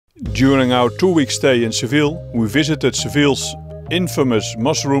During our 2-week stay in Seville, we visited Seville's infamous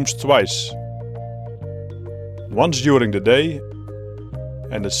mushrooms twice. Once during the day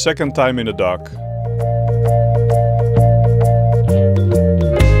and the second time in the dark.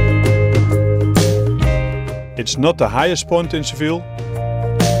 It's not the highest point in Seville,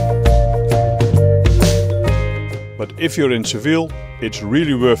 but if you're in Seville, it's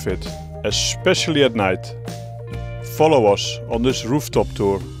really worth it, especially at night. Follow us on this rooftop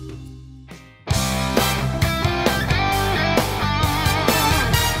tour.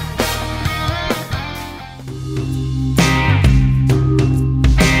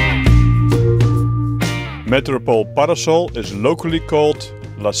 Metropol Parasol is locally called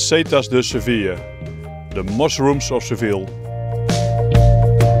Las Setas de Seville, the mushrooms of Seville.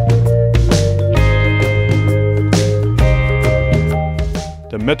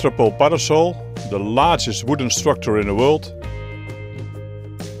 The Metropol Parasol, the largest wooden structure in the world,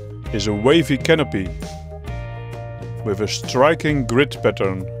 is a wavy canopy with a striking grid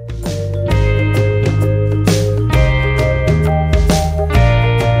pattern.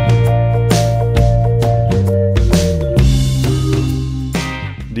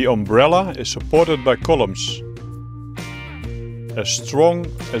 The umbrella is supported by columns, as strong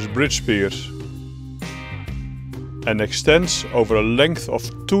as bridge spears, and extends over a length of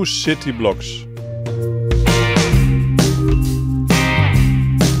 2 city blocks.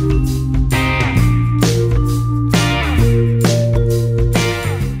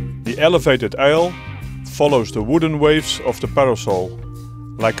 The elevated aisle follows the wooden waves of the parasol,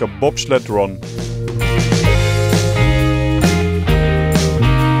 like a bobsled run.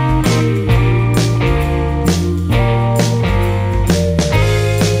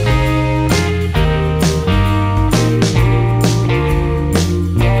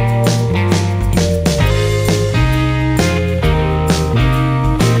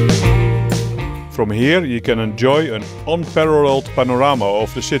 From here you can enjoy an unparalleled panorama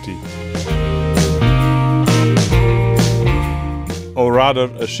of the city. Or rather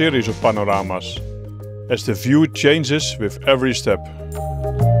a series of panoramas, as the view changes with every step.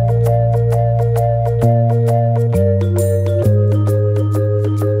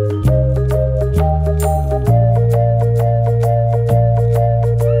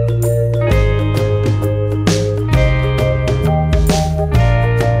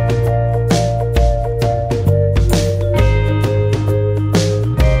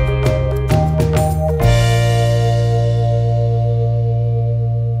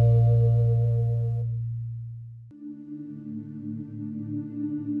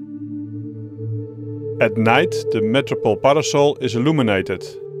 At night, the Metropol Parasol is illuminated.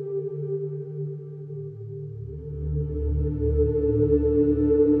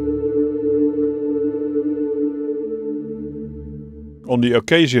 On the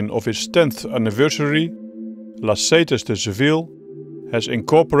occasion of its 10th anniversary, Las Setas de Seville has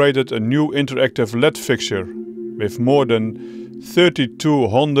incorporated a new interactive LED fixture with more than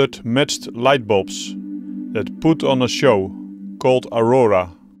 3,200 matched light bulbs that put on a show called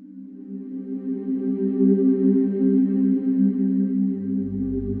Aurora.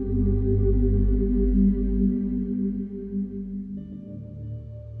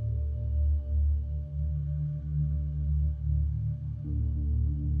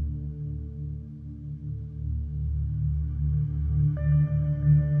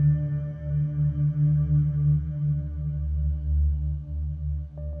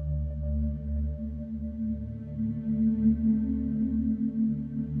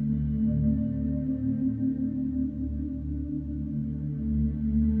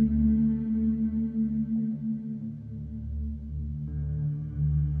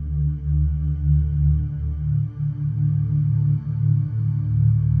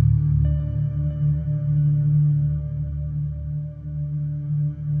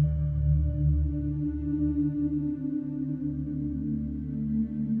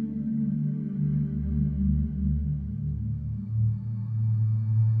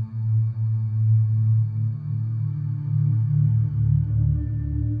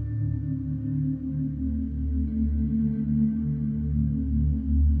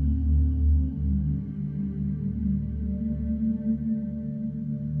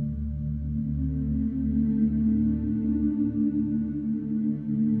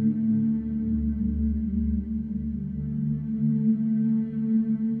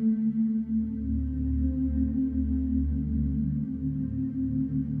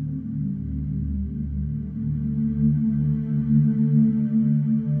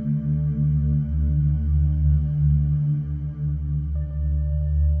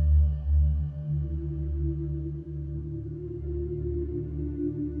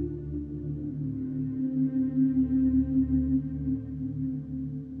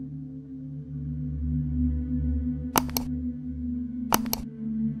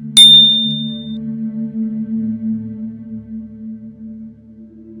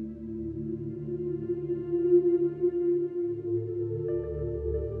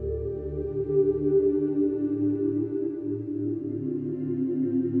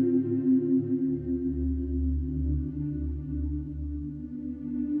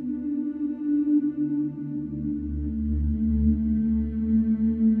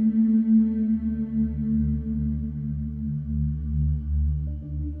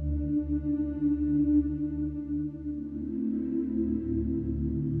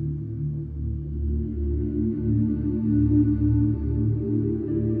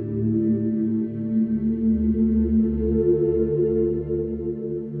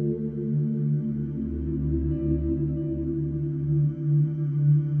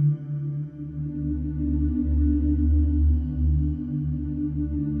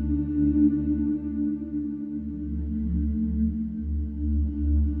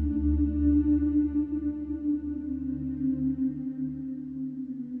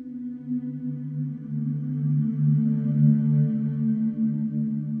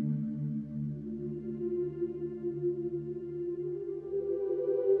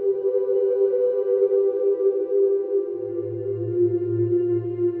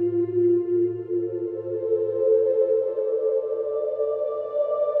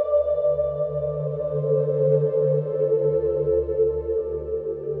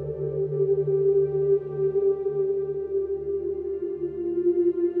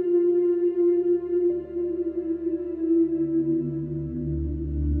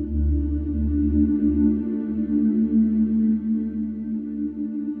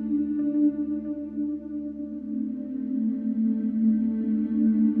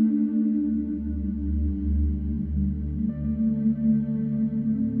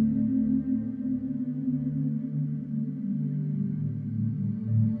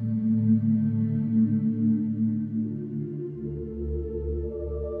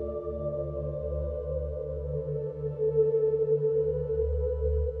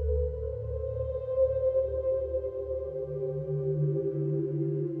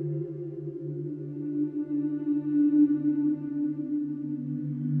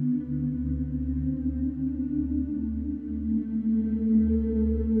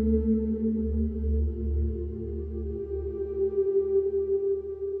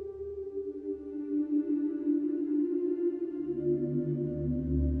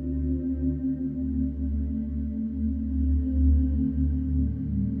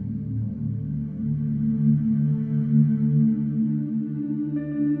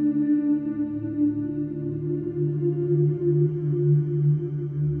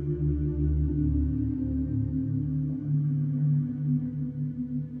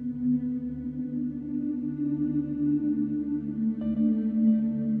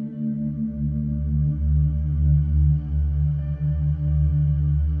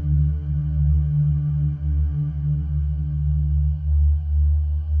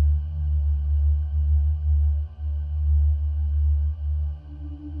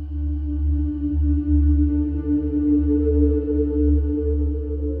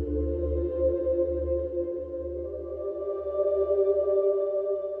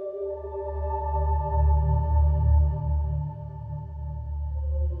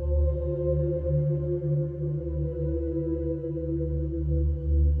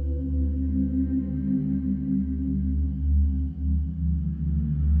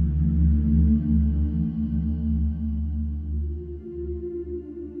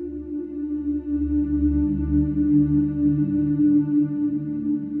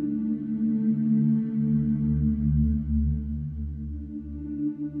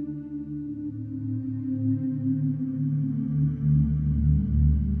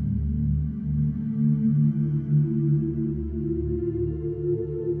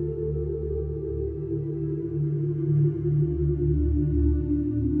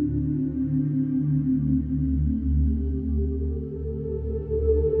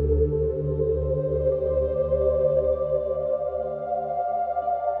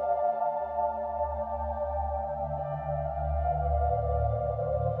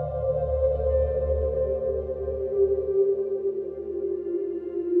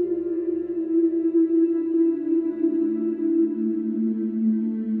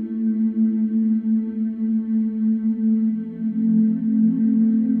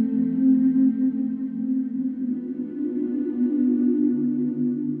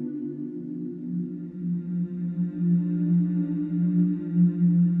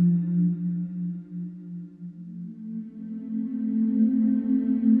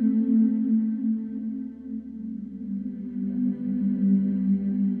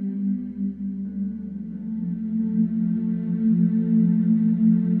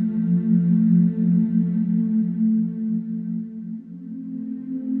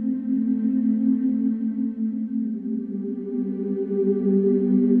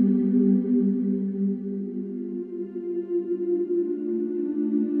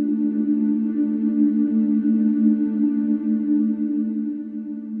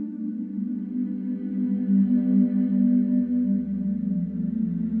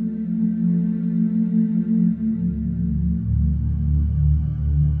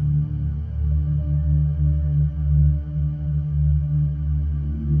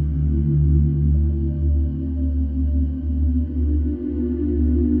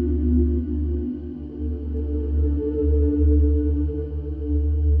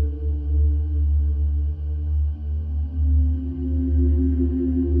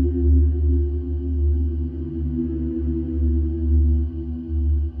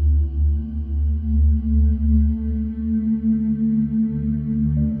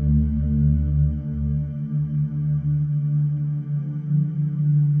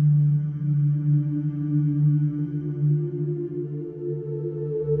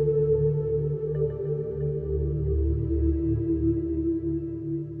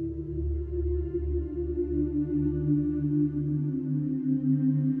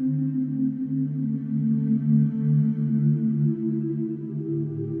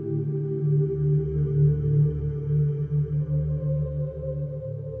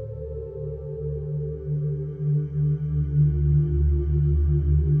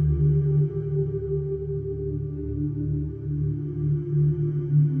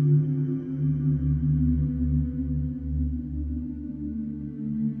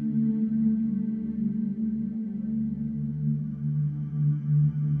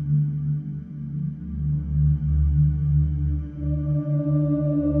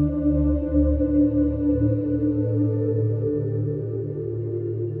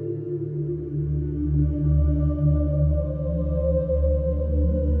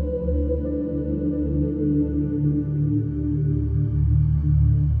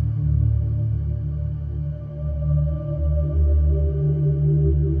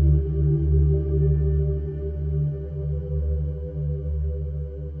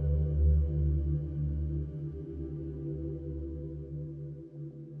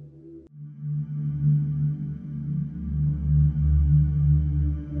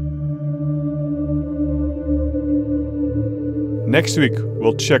 Next week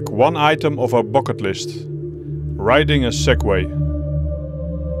we'll check one item of our bucket list: riding a Segway.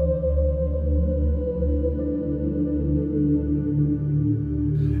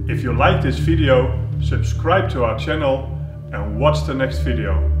 If you like this video, subscribe to our channel and watch the next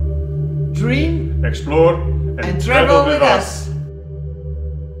video. Dream Explore and travel with us.